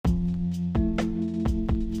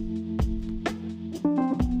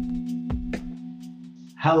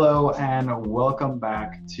Hello and welcome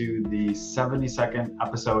back to the 72nd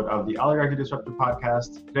episode of the Oligarchy Disrupted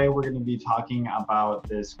podcast. Today we're going to be talking about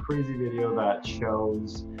this crazy video that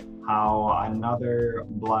shows how another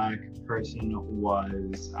black person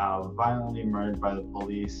was violently murdered by the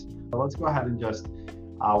police. So let's go ahead and just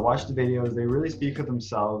watch the videos. They really speak for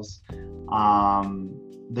themselves.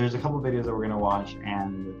 There's a couple of videos that we're going to watch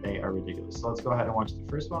and they are ridiculous. So let's go ahead and watch the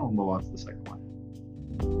first one and we'll move on to the second one.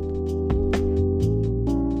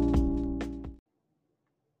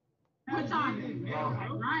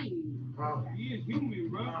 Right. He is human,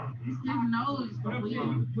 bro. His nose is Put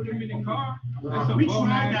weird. him in the car. That's a We bum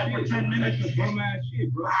smoked ass that for shit. 10 minutes. That's a bum ass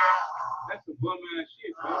shit, bro. That's a bum ass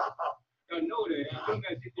shit, bro. Y'all know that. You don't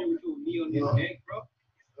gotta sit there with your knee on his neck, bro.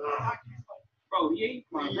 Bro, he ain't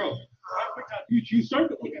my bro. You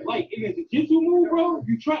circle like in a jiu-jitsu move, bro.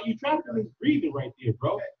 You trapping his breathing right there,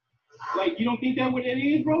 bro. Like, you don't think that what that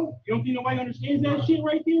is, bro? You don't think nobody understands that shit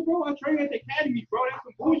right there, bro? I trained at the academy, bro. That's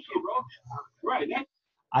some bullshit, bro. Right,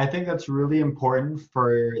 I think that's really important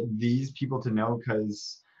for these people to know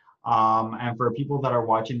because, and for people that are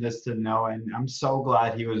watching this to know, and I'm so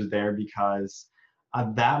glad he was there because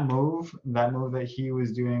that move that he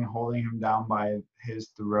was doing, holding him down by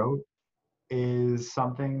his throat, is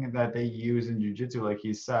something that they use in jiu-jitsu, like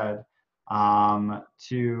he said,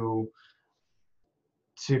 to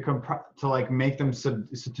like make them to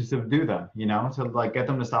subdue them, you know, to like get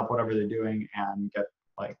them to stop whatever they're doing and get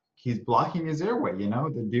like he's blocking his airway, you know,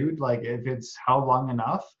 the dude, like if it's held long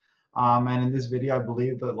enough, and in this video I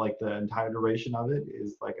believe that like the entire duration of it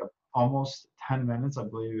is like almost 10 minutes. I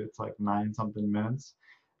believe it's like 9 something minutes,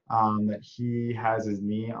 that he has his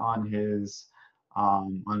knee on his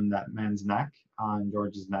on that man's neck, on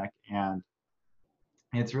George's neck, and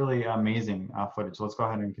it's really amazing footage. Let's go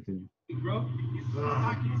ahead and continue. bro.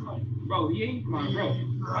 Bro, he ain't my bro.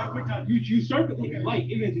 You circle like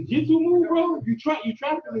in a jiu-jitsu move, bro. You trapping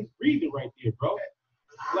his breathing right there, bro.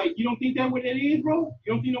 Like, you don't think that what that is, bro?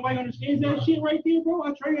 You don't think nobody understands that shit right there, bro?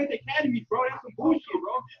 I trained at the academy, bro. That's some bullshit,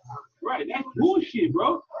 bro. Right, that's bullshit,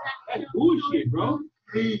 bro. That's bullshit, bro.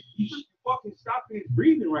 You fucking stopping his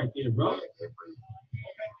breathing right there, bro.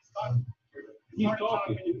 He's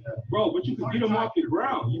talking, bro, but you can get him off the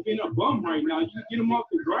ground. You've been a bum right now. You can get him off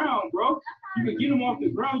the ground, bro. You can get him off the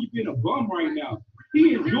ground. You've been a bum right now.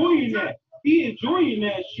 He enjoying that. He enjoying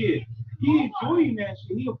that shit. He enjoying that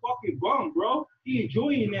shit. He a fucking bum, bro. He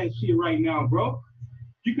enjoying that shit right now, bro.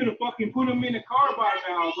 You could have fucking put him in the car by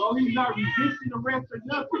now, bro. He's not resisting arrest or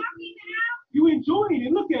nothing. You enjoying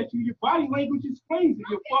it. Look at you. Your body language is crazy.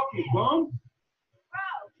 You fucking bum.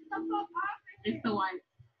 It's the white.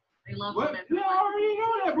 They love What? them. You already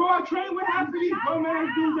know that, bro. I train with half of these bum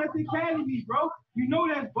ass dudes at the academy, bro. You know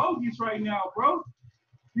that's bogus right now, bro.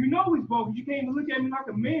 You know it's bogus. You can't even look at me like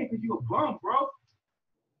a man because you a bum, bro.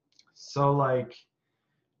 So like,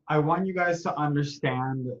 I want you guys to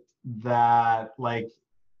understand that like,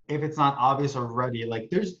 if it's not obvious already,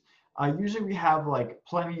 like there's usually we have like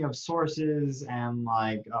plenty of sources and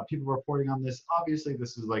like people reporting on this. Obviously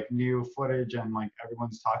this is like new footage and like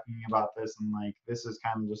everyone's talking about this and like this is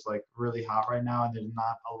kind of just like really hot right now and there's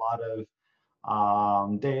not a lot of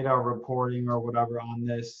data reporting or whatever on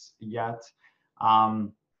this yet.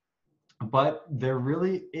 But there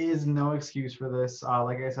really is no excuse for this.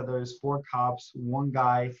 Like I said, there's 4 cops, 1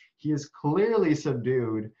 guy, he is clearly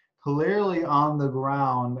subdued, clearly on the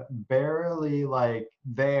ground, barely like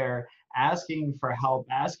there, asking for help,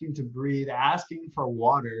 asking to breathe, asking for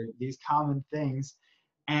water, these common things.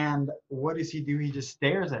 And what does he do? He just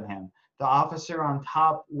stares at him. The officer on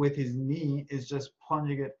top with his knee is just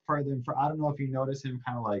plunging it further and further. I don't know if you notice him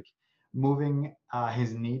kind of like moving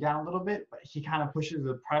his knee down a little bit, but he kind of pushes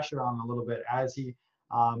the pressure on a little bit as he,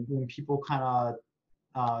 when people kind of,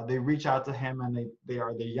 they reach out to him and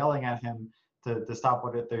they're yelling at him to stop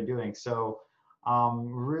what they're doing. So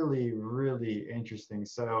really, really interesting.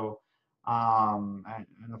 So, and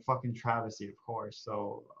a fucking travesty, of course.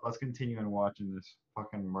 So let's continue and watching this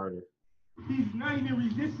fucking murder. He's not even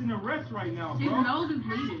resisting arrest right now, His bro. nose is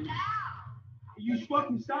bleeding. You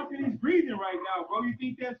fucking stopping his breathing right now, bro. You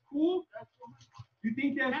think that's cool? You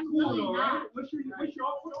think that's cool, though, right? What's your man?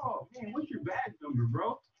 What's your badge number,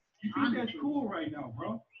 bro? You think that's cool right now,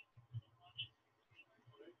 bro?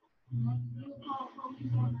 You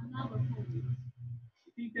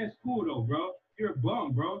think that's cool, though, bro? You're a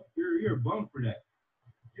bum, bro. You're a bum for that.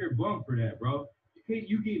 You're a bum for that, bro.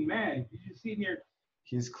 You get mad. You just sitting there.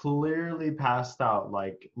 He's clearly passed out.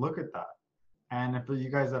 Like, look at that. And for you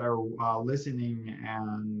guys that are listening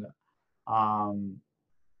and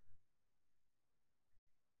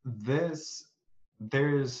there's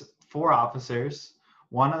 4 officers.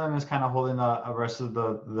 One of them is kind of holding the rest of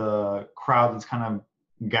the crowd that's kind of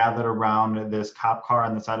gathered around this cop car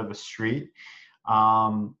on the side of a street.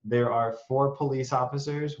 There are 4 police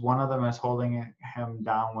officers. One of them is holding him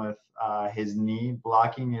down with his knee,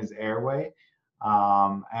 blocking his airway.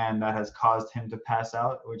 And that has caused him to pass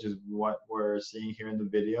out, which is what we're seeing here in the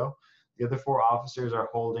video. The other 4 officers are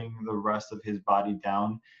holding the rest of his body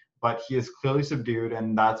down, but he is clearly subdued,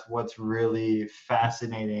 and that's what's really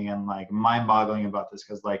fascinating and like mind-boggling about this,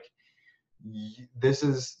 because like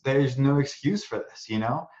there's no excuse for this, you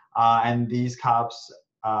know. And these cops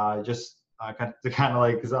to kind of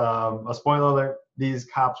like a spoiler alert, these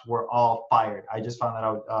cops were all fired. I just found that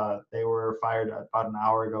out. They were fired about an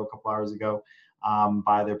hour ago, a couple hours ago,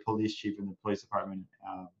 by their police chief in the police department.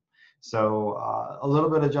 So a little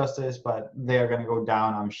bit of justice, but they are going to go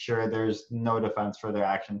down. I'm sure there's no defense for their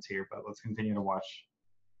actions here, but let's continue to watch.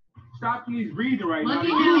 Stop these breathing right Look now. at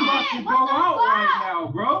You're him. about to go out right now,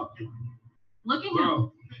 bro. Look at him.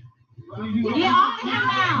 Bro. Get off him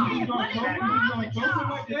now.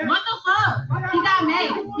 What the fuck? He got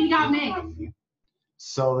made. He got made.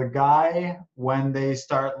 So the guy, when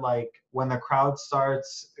the crowd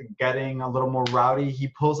starts getting a little more rowdy, he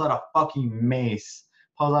pulls out a fucking mace.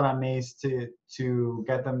 To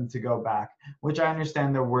get them to go back, which I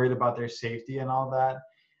understand they're worried about their safety and all that.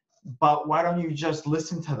 But why don't you just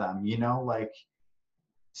listen to them? You know, like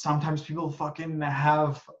sometimes people fucking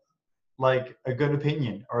have like a good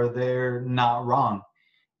opinion or they're not wrong.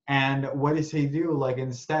 And what does he do? Like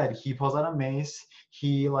instead, he pulls out a mace.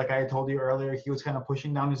 He, like I told you earlier, he was kind of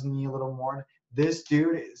pushing down his knee a little more. This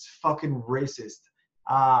dude is fucking racist.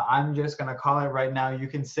 I'm just gonna call it right now. You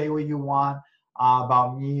can say what you want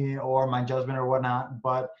about me or my judgment or whatnot,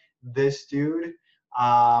 but this dude,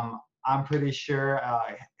 I'm pretty sure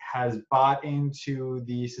has bought into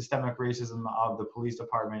the systemic racism of the police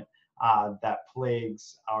department that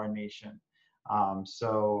plagues our nation.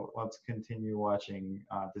 So let's continue watching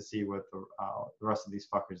to see what the rest of these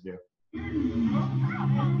fuckers do. He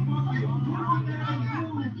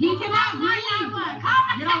cannot breathe.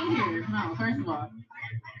 Get over here. No, first of all.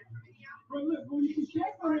 Bro, look, when you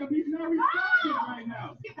check on him, he's not responsive right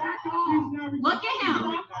now. Look at him.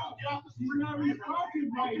 He's not responsive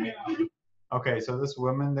right now. Okay, so this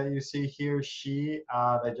woman that you see here, she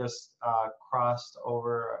that just crossed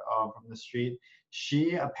over from the street,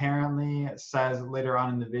 she apparently says later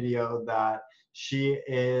on in the video that she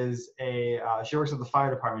is she works at the fire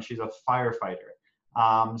department. She's a firefighter.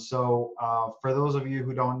 So for those of you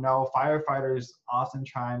who don't know, firefighters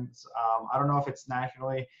oftentimes, I don't know if it's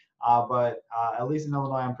nationally, but at least in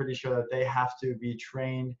Illinois, I'm pretty sure that they have to be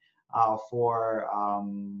trained for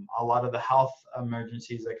a lot of the health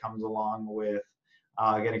emergencies that comes along with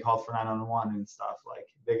getting called for 911 and stuff. Like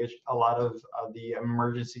they get a lot of the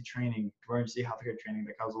emergency healthcare training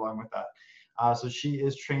that comes along with that. So she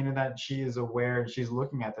is trained in that. She is aware, and she's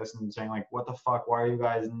looking at this and saying like, what the fuck, why are you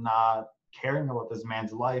guys not caring about this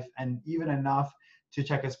man's life? And even enough to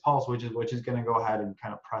check his pulse, which is what she's going to go ahead and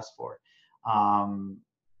kind of press for.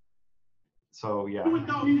 So yeah. He's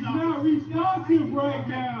not responsive right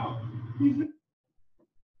now.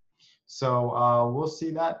 So we'll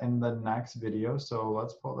see that in the next video. So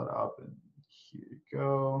let's pull that up, and here you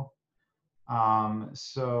go.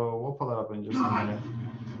 So we'll pull that up in just a minute.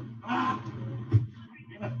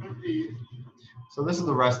 So this is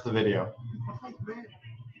the rest of the video.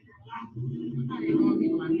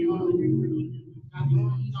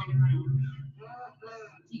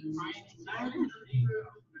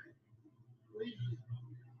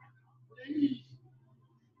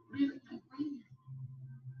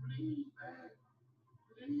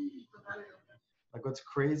 Like what's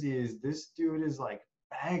crazy is this dude is like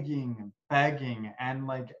begging, and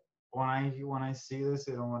like when I see this,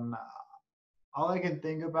 all I can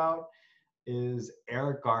think about is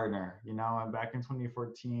Eric Gardner, you know, and back in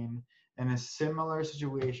 2014, in a similar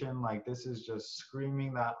situation, like this is just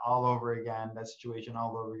screaming that all over again, that situation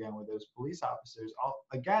all over again with those police officers,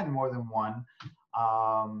 again, more than one,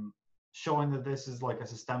 showing that this is like a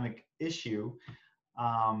systemic issue.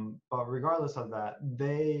 But regardless of that,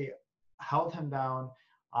 they held him down,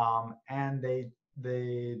 and they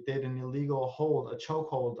did an illegal hold, a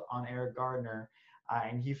chokehold on Eric Gardner.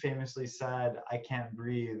 And he famously said, "I can't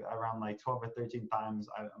breathe," around like 12 or 13 times,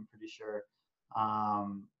 I'm pretty sure.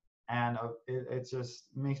 And it just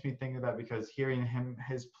makes me think of that, because hearing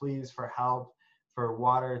his pleas for help, for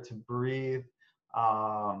water to breathe,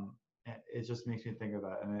 it just makes me think of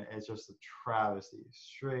that. And it's just a travesty,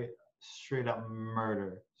 straight up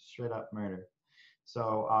murder.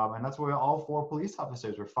 So, and that's why all 4 police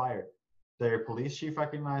officers were fired. Their police chief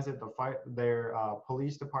recognized it. Their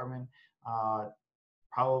police department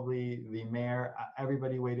probably the mayor,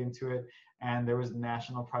 everybody weighed into it, and there was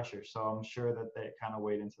national pressure. So I'm sure that they kind of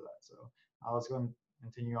weighed into that. So let's go and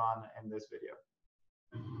continue on in this video.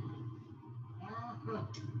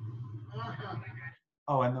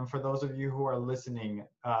 Oh, and then for those of you who are listening,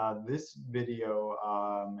 this video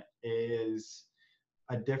is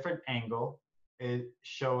a different angle. It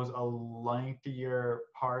shows a lengthier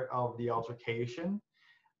part of the altercation.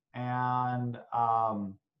 And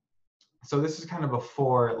so this is kind of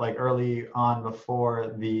before, like early on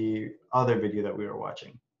before the other video that we were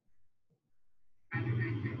watching.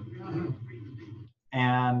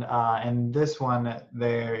 And in this one,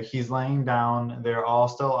 he's laying down. They're all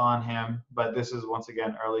still on him, but this is once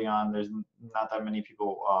again early on. There's not that many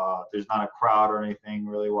people. There's not a crowd or anything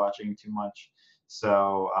really watching too much.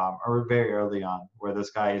 So or very early on, where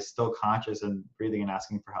this guy is still conscious and breathing and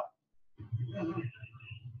asking for help.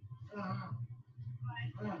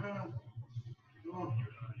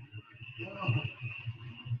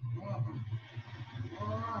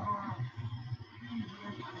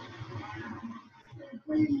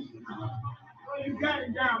 Well, you got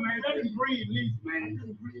it down, man. Let him breathe, at least, man.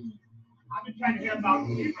 I've been trying to get about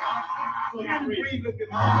you. Let him breathe. Look at me.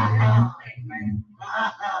 Man.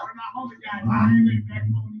 When my homie got it, back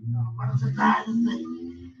home. What's the guy to say?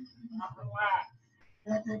 After a while. I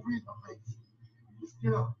can't breathe my face. Just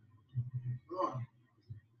get up. What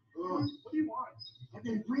do you want? I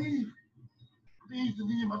can't breathe. Please, to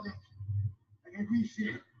leave my neck. I can't breathe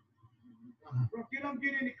shit. Bro,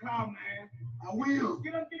 get in the car, man. I will.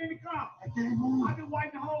 Get in the car. I can't move. I've been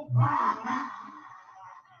waiting the whole time, man.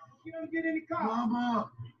 Get in the car.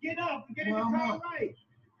 Mama. Get up and get in the car right.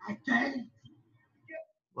 I can't.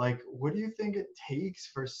 Like, what do you think it takes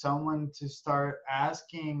for someone to start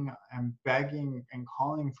asking and begging and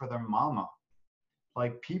calling for their mama?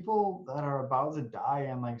 Like, people that are about to die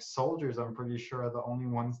and like soldiers, I'm pretty sure, are the only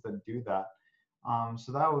ones that do that.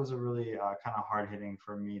 So that was a really kind of hard hitting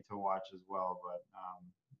for me to watch as well, but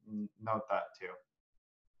note that too.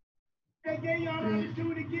 They gave y'all an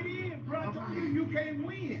opportunity to get in, bro. You can't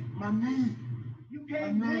win. My knee. You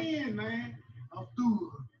can't win, man. I'm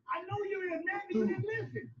through. I know you're in there, you didn't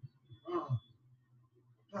listen.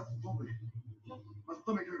 That's stupid. My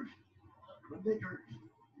stomach hurts. My neck hurts.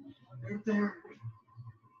 Everything hurts.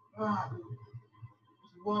 Some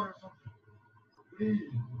water or something.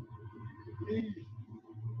 Please. Please.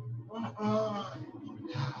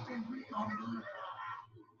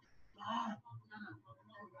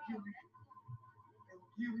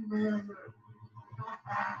 Give me, man.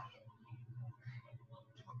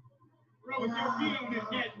 Bro, with your feet on his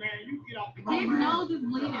neck, man, you get off the His nose is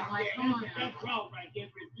bleeding. Like, come on. That's wrong right there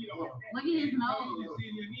with his feet on his neck. Look at his nose. You see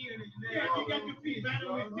your knee and his neck. You got your feet right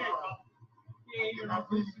on his neck. He ain't even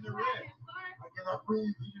resisting the rest. I cannot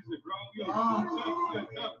breathe. He's just a grown, you're a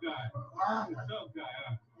tough guy. You're a tough guy,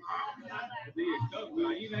 huh? He's a tough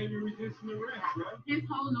guy. He's not even resisting the rest, bro. His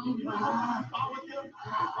whole nose is bleeding.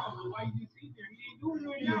 Why you see there? He ain't doing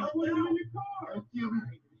nothing. Y'all put him in the car.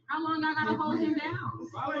 How long I gotta hold him down?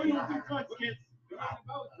 Why don't you do drugs, kids?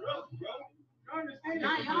 About drugs, bro.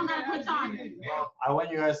 Nah, y'all don't gotta put on it. I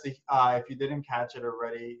want you guys to, if you didn't catch it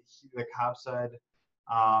already, the cop said,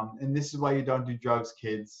 and this is why you don't do drugs,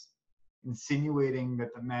 kids, insinuating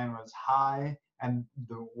that the man was high and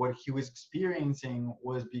what he was experiencing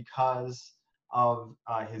was because of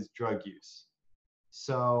his drug use.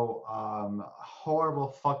 So horrible,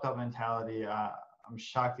 fucked up mentality. I'm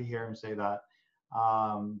shocked to hear him say that,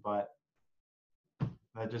 but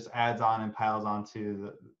that just adds on and piles on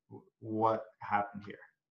to what happened here.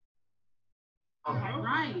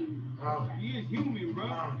 Right. He is human,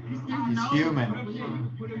 bro. He's human.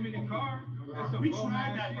 Put him in the car. That's some bum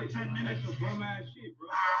ass shit. That's some bum ass shit, bro.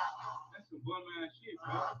 That's some bum ass shit,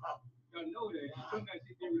 bro. Y'all know that. You still gotta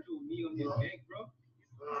sit there with your knee on his neck, bro.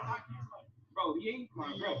 Bro, he ain't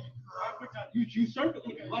fine, bro. You circle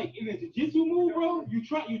like in a jiu-jitsu move, bro. You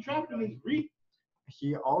trapped in his breath.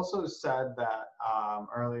 He also said that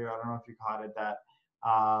earlier, I don't know if you caught it, that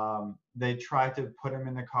they tried to put him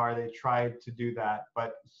in the car. They tried to do that,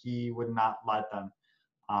 but he would not let them.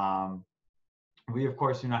 We, of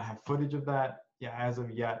course, do not have footage of that as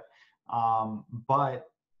of yet, but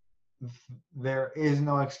there is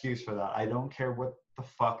no excuse for that. I don't care what the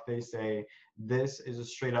fuck they say. This is a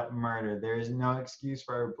straight up murder. There is no excuse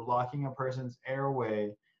for blocking a person's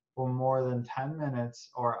airway for more than 10 minutes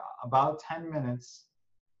or about 10 minutes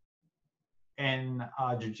in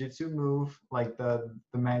a jiu-jitsu move like the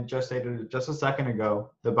man just stated just a second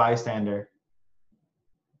ago, the bystander,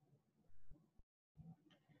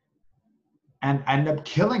 and end up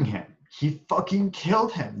killing him. He fucking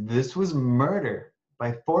killed him. This was murder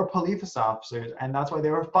by 4 police officers, and that's why they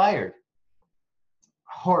were fired.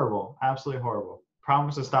 Horrible, absolutely horrible.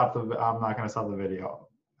 Promise to stop the. I'm not gonna stop the video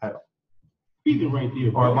at all. Breathing right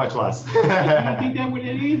there, bro. Or much less. You don't think that what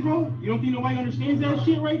that is, bro? You don't think nobody understands that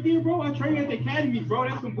shit right there, bro? I trained at the academy, bro.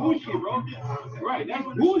 That's some bullshit, bro. Right, that's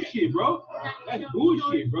bullshit, bro. That's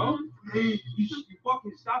bullshit, bro. You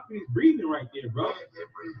fucking stopping his breathing right there, bro.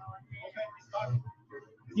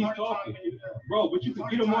 He's talking, bro, but you can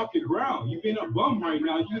get him off the ground. You've been a bum right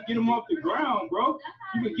now. You can get him off the ground, bro.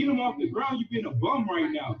 You can get him off the ground. You've been a bum right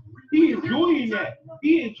now. He enjoying that.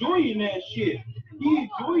 He enjoying that shit. He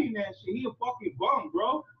enjoying that shit. He a fucking bum,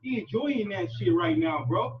 bro. He enjoying that shit right now,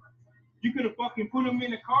 bro. You could have fucking put him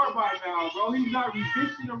in the car by now, bro. He's not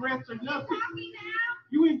resisting arrest or nothing.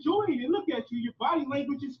 You enjoying it. Look at you. Your body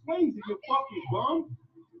language explains it. You fucking bum.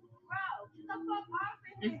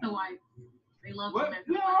 It's the white. They love What? them.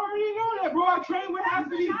 Yeah, I already know that, bro. I trained with half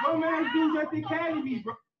of these bum ass dudes at the academy,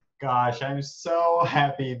 bro. Gosh, I'm so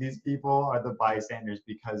happy these people are the bystanders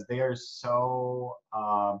because they are so.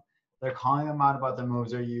 They're calling them out about the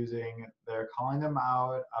moves they're using. They're calling them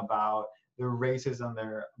out about their racism,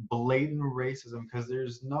 their blatant racism, because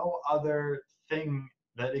there's no other thing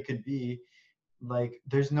that it could be. Like,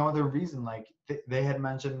 there's no other reason. Like, they had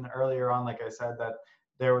mentioned earlier on, like I said, that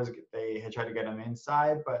they had tried to get him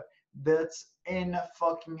inside, but that's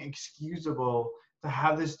fucking excusable to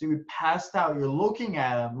have this dude passed out. You're looking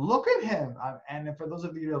at him. Look at him. And for those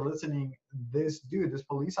of you that are listening, this dude, this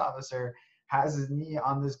police officer, has his knee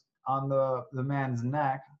on the man's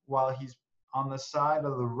neck while he's on the side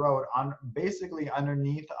of the road, on basically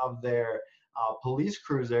underneath of their police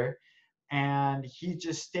cruiser, and he's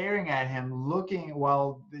just staring at him, looking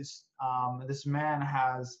while this man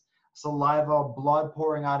has saliva, blood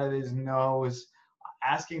pouring out of his nose,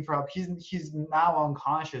 asking for help. He's now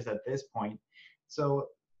unconscious at this point. So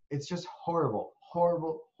it's just horrible,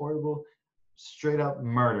 horrible, horrible, straight up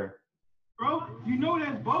murder. Bro, you know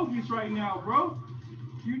that's bogus right now, bro.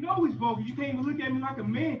 You know it's bogus. You can't even look at me like a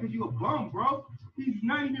man because you a bum, bro. He's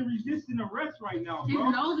not even resisting arrest right now, bro.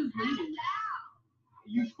 His nose is bleeding.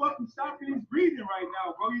 You fucking stopping his breathing right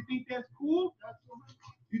now, bro. You think that's cool?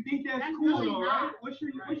 You think that's cool, really though, not. right? What's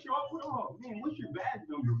your badge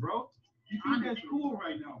number, bro? You think that's cool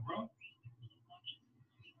right now, bro?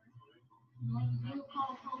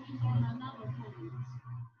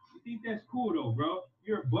 You think that's cool though, bro?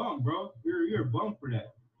 You're a bum, bro. You're a bum for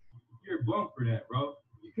that. You're a bum for that, bro.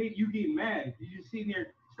 You get mad. You just sitting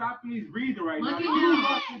there stopping his breathing right now. Look at You him.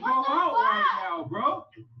 about to go out right now, bro.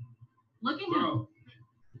 Look at him. Bro.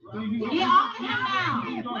 Get off of him now.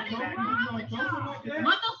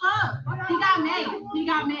 What the fuck? He got made. He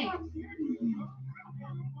got made.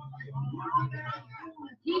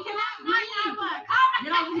 He cannot breathe.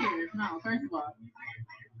 Get over here. No, first of all.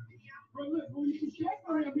 Bro, look, you can check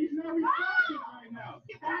on him. He's not responsive right now.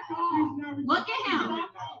 Look at him.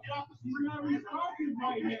 He's not responsive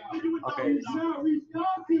right now. Okay. He's not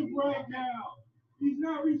responsive right now. He's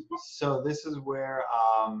not responsive. So this is where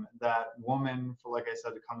that woman, like I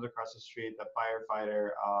said, comes across the street, the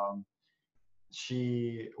firefighter,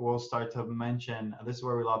 she will start to mention, this is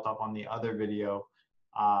where we left off on the other video,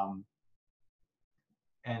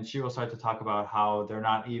 and she will start to talk about how they're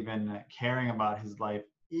not even caring about his life,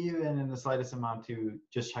 even in the slightest amount, to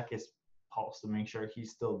just check his pulse to make sure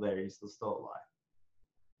he's still there, he's still alive.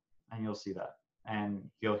 And you'll see that. And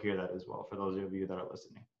you'll hear that as well for those of you that are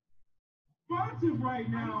listening. Responsive right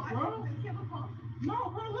now, bro. No,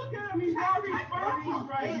 bro, look at him. He's not responsive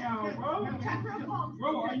right now, bro.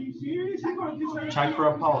 Bro, are you serious? Check for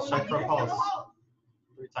a pulse, check for a pulse.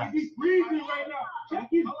 3 times. He's breathing right now. Check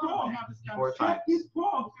his pulse. 4 times. Check his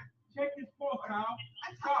pulse. Check his pulse, Kyle.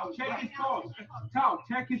 Kyle, check his pulse. Kyle,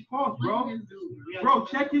 check his pulse, bro. Bro,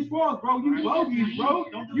 check his pulse, bro. You bogus, bro.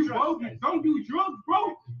 You bogus. Don't do drugs,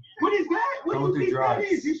 bro. What is that? What Don't do you do think that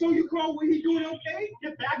drugs. is? So you call when he doing okay?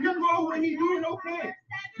 You call when he doing okay.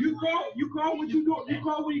 You call what you do. You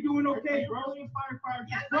call when he doing okay, bro.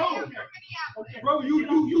 Bro,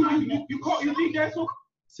 you call. You think that's okay?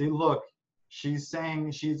 See, look, she's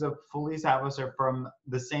saying she's a police officer from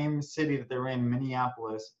the same city that they're in,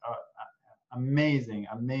 Minneapolis. Amazing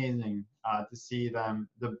to see them,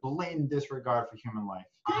 the blatant disregard for human life.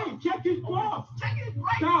 Hey, check his pulse.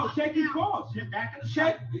 Check his pulse.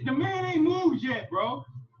 Check. The man ain't moved yet, bro.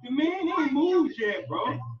 The man ain't moved yet,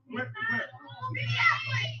 bro.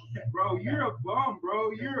 Bro, you're a bum,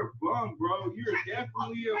 bro. You're a bum, bro. You're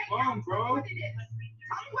definitely a bum, bro.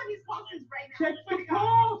 Check the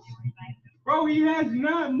pulse. Bro, he has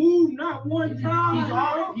not moved not one time.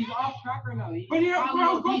 He's off track right now. But yeah,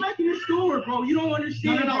 bro, go back in the store, bro. You don't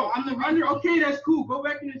understand. No. Okay, that's cool. Go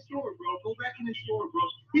back in the store, bro. Go back in the store, bro.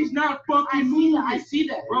 He's not fucking moving. I see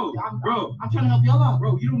that. Bro, I'm trying to help y'all out.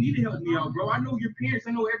 Bro, you don't need to help me out, bro. I know your parents.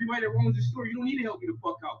 I know everybody that owns the store. You don't need to help me the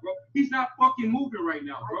fuck out, bro. He's not fucking moving right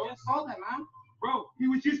now, bro. I just saw that, man. Bro, he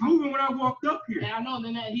was just moving when I walked up here. Yeah, I know.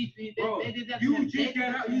 Then they did that. You just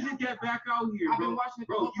got out. You just got back out here, bro. I've been watching it.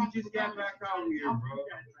 Bro, you just got back out here, bro.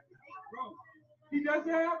 Bro, he doesn't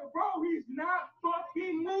have. Bro, he's not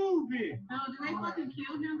fucking moving. No, did they fucking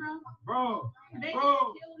kill him, bro?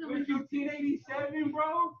 Bro, what you 1087,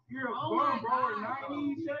 bro? You're a bum, bro. Or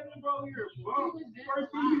 987, bro. You're a bum. First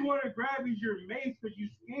thing you want to grab is your mace because you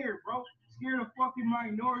scared, bro. Scared of fucking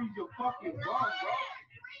minorities, you fucking bum, bro.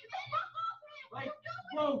 Like,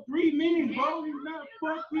 bro, 3 minutes, bro. He's not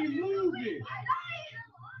fucking moving.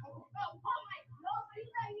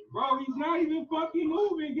 Bro, he's not even fucking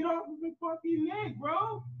moving. Get off of his fucking neck,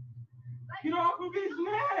 bro. Get off of his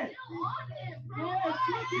neck. Yeah,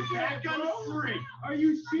 get back on the street. Are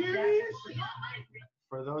you serious?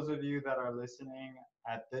 For those of you that are listening,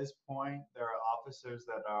 at this point, there are officers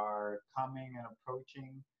that are coming and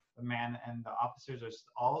approaching the man, and the officers are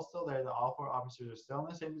all still there. All 4 officers are still in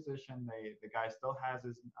the same position. The guy still has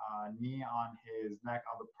his knee on his neck,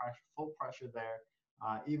 on the pressure, full pressure there,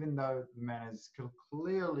 even though the man is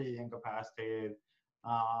clearly incapacitated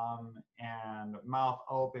and mouth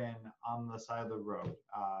open on the side of the road,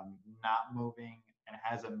 not moving, and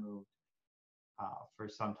hasn't moved for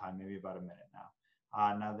some time, maybe about a minute now.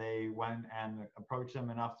 Now they went and approached him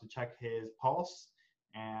enough to check his pulse.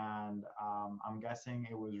 And I'm guessing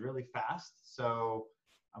it was really fast, so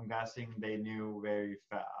I'm guessing they knew very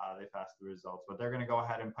fast the results. But they're gonna go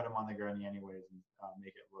ahead and put him on the gurney anyways and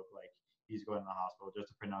make it look like he's going to the hospital just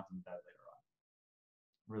to pronounce him dead later on.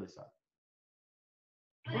 Really sad.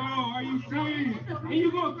 Bro, are you serious? And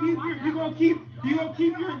you gonna keep your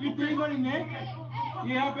thing on your neck?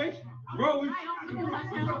 Yeah, I bet. Bro,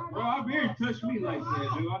 I barely touched me like that,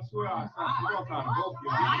 dude. I swear I fuck out of both of you.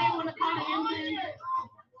 I didn't want to call the ambulance.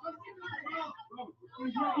 You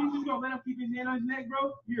just gonna let him keep his hand on his neck,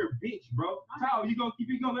 bro? You're a bitch, bro. How you gonna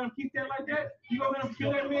let him keep that like that? You gonna let him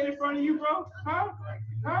kill that man in front of you, bro? Huh?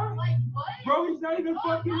 Bro, he's not even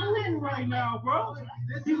fucking moving right now, bro.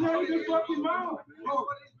 He's not even fucking moving, bro.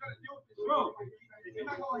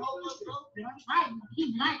 Right,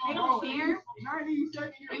 he's black. They don't care. If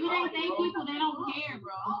it ain't they people, they don't care,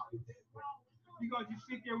 bro. You gonna just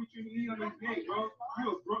sit there with your knee on his neck, bro? You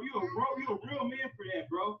a real man for that,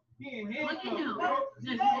 bro. He ain't handcuffed, bro.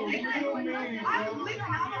 You a real man, bro. You a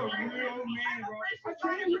real man, bro. I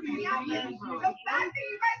try to be out there. The fact that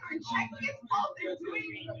you guys are checking his pulse and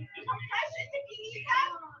doing compression if he needs that,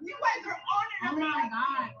 you guys are on it. Oh my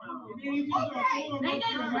God, bro. They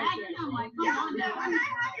just dragged him like, come on now. And I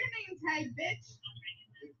have your name tag, bitch.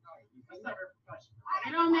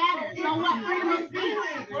 It don't matter. So what? Freedom of speech.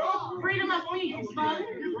 Freedom of speech, fuck.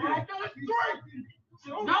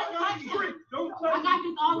 Don't touch him. I got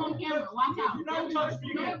this all on camera. Watch out. Don't touch me.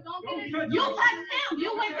 You touched him. You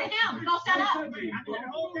went to him. So shut up.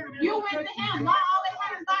 You went to him. Why always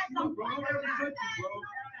trying to start something? Bro,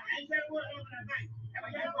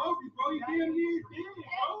 you damn near dead,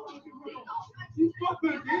 bro. You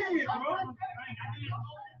fucking dead, bro.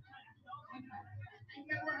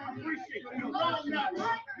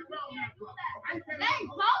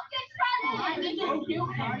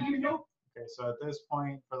 Okay, so at this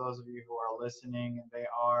point, for those of you who are listening, they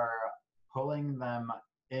are pulling them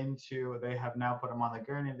into. They have now put him on the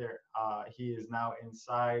gurney. He is now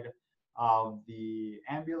inside of the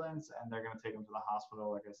ambulance, and they're going to take him to the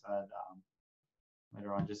hospital, like I said,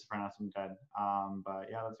 later on, just to pronounce him dead. But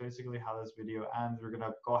yeah, that's basically how this video ends. We're going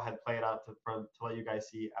to go ahead and play it out to let you guys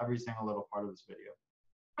see every single little part of this video.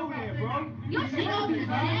 You should know this,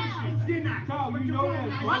 man. You know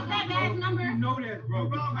that, bro. What's that badge number? You know that, bro.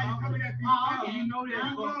 Oh, okay. You know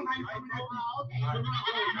that, bro. Oh, okay.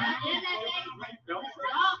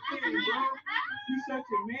 You such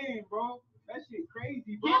a man, bro. That shit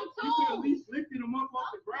crazy, bro. Him You could at least lifted him up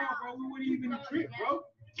off the ground, bro. We wouldn't even trip, bro.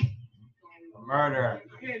 Murder.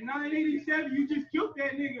 Yeah, 987, you just killed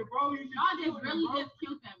that nigga, bro. Y'all just really just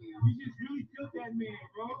killed that man. You just really killed that man,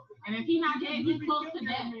 bro. And if he's not dead, he's close to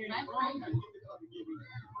death. That's crazy.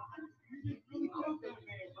 You just really killed that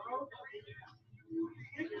man, bro.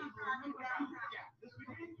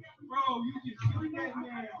 Bro, you just killed that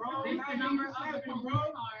man, bro. This the number of the police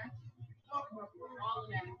car. All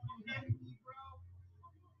of that.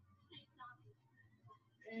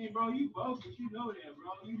 Hey, bro, you bogus. You know that,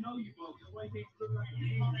 bro. You know you bogus. Why you can't look like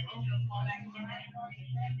you, bro?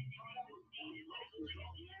 He's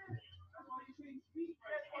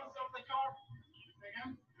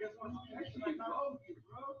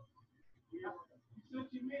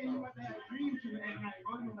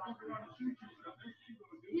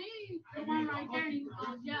the one right there needs to go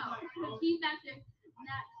to jail. Because he's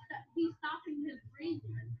he's stopping his breathing.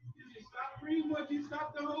 Stop breathing what you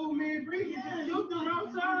stop the whole man breathing. Just shoot them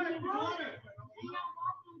outside, bro.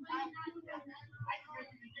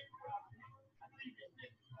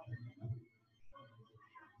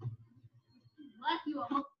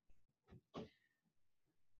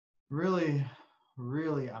 Really,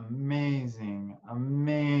 really amazing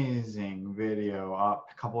video. A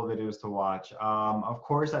couple of videos to watch. Of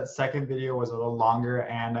course, that second video was a little longer,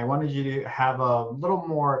 and I wanted you to have a little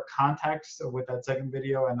more context with that second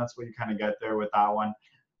video, and that's what you kind of get there with that one.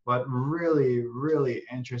 But really, really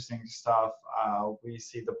interesting stuff. We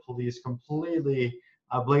see the police completely,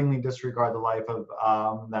 blatantly disregard the life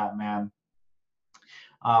of that man.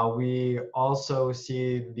 We also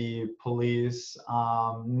see the police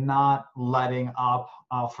not letting up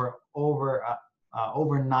for over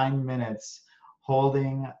 9 minutes,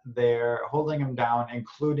 holding him down,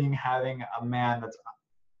 including having a man that's,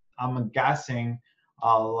 I'm guessing,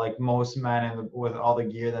 like most men with all the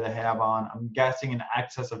gear that they have on, I'm guessing in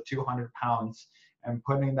excess of 200 pounds, and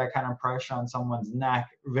putting that kind of pressure on someone's neck,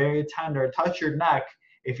 very tender. Touch your neck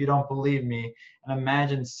if you don't believe me, and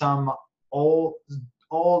imagine some old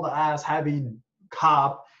ass heavy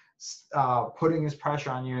cop putting his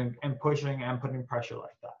pressure on you and pushing and putting pressure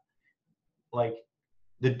like that. Like,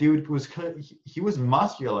 the dude was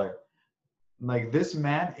muscular. Like, this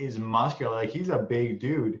man is muscular. Like, he's a big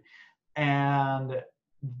dude, and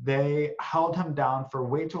they held him down for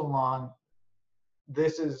way too long.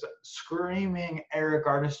 This is screaming Eric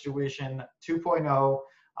Garner situation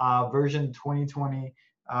 2.0 version 2020.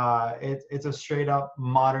 It's a straight up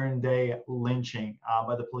modern day lynching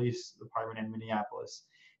by the police department in Minneapolis.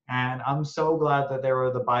 And I'm so glad that there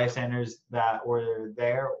were the bystanders that were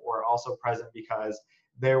there were also present, because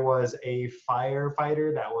there was a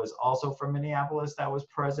firefighter that was also from Minneapolis that was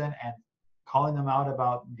present and calling them out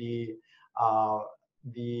about the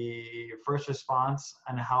first response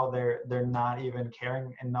and how they're not even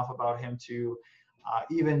caring enough about him to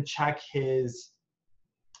even check his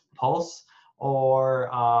pulse or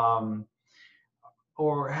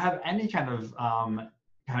have any kind of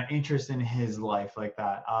interest in his life like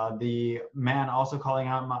that. The man also calling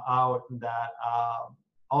out that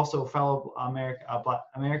also fellow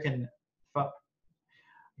American,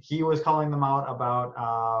 he was calling them out about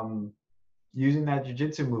using that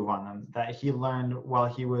jiu-jitsu move on them that he learned while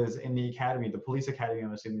he was in the academy, the police academy,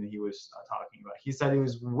 I'm assuming that he was talking about. He said he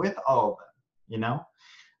was with all of them, you know?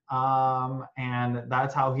 And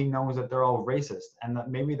that's how he knows that they're all racist, and that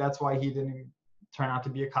maybe that's why he didn't turn out to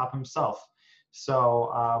be a cop himself.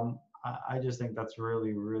 So I just think that's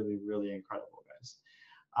really, really, really incredible, guys.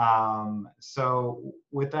 So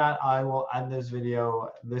with that, I will end this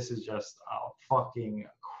video. This is just a fucking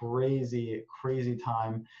crazy, crazy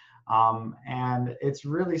time. And it's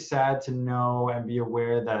really sad to know and be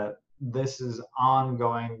aware that this is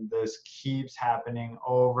ongoing. This keeps happening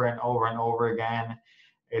over and over and over again.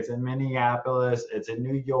 It's in Minneapolis, it's in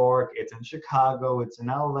New York, it's in Chicago, it's in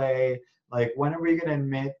LA. Like, when are we going to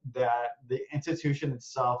admit that the institution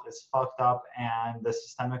itself is fucked up and the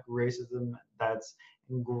systemic racism that's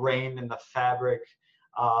ingrained in the fabric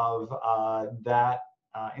of that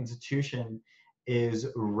institution is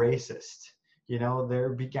racist? You know,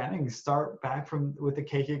 their beginnings start back with the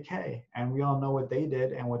KKK, and we all know what they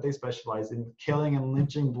did and what they specialized in: killing and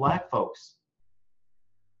lynching black folks.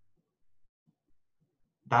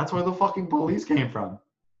 That's where the fucking police came from.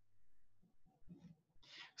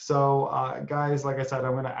 So guys, like I said,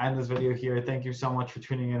 I'm going to end this video here. Thank you so much for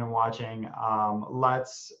tuning in and watching.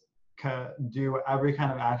 Let's do every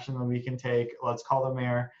kind of action that we can take. Let's call the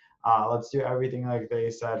mayor. Let's do everything like they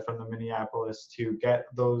said from the Minneapolis to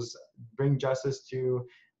bring justice to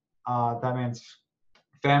that man's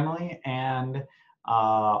family, and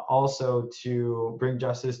also to bring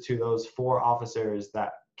justice to those 4 officers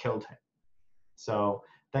that killed him. So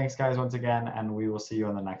thanks, guys, once again, and we will see you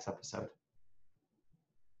on the next episode.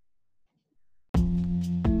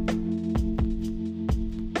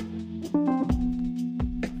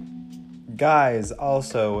 Guys,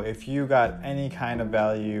 also, if you got any kind of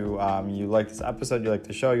value, you like this episode, you like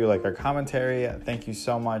the show, you like our commentary, thank you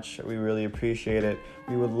so much. We really appreciate it.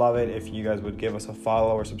 We would love it if you guys would give us a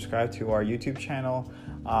follow or subscribe to our YouTube channel.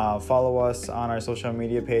 Follow us on our social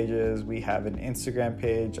media pages. We have an Instagram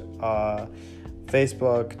page,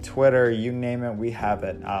 Facebook, Twitter, you name it, we have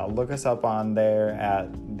it. Look us up on there at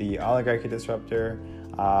the Oligarchy Disruptor.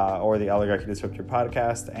 or the Oligarchy Disruptor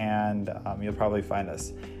podcast, and you'll probably find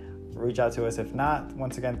us. Reach out to us if not.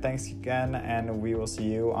 Once again, thanks again, and we will see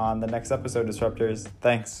you on the next episode, Disruptors.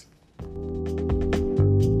 Thanks.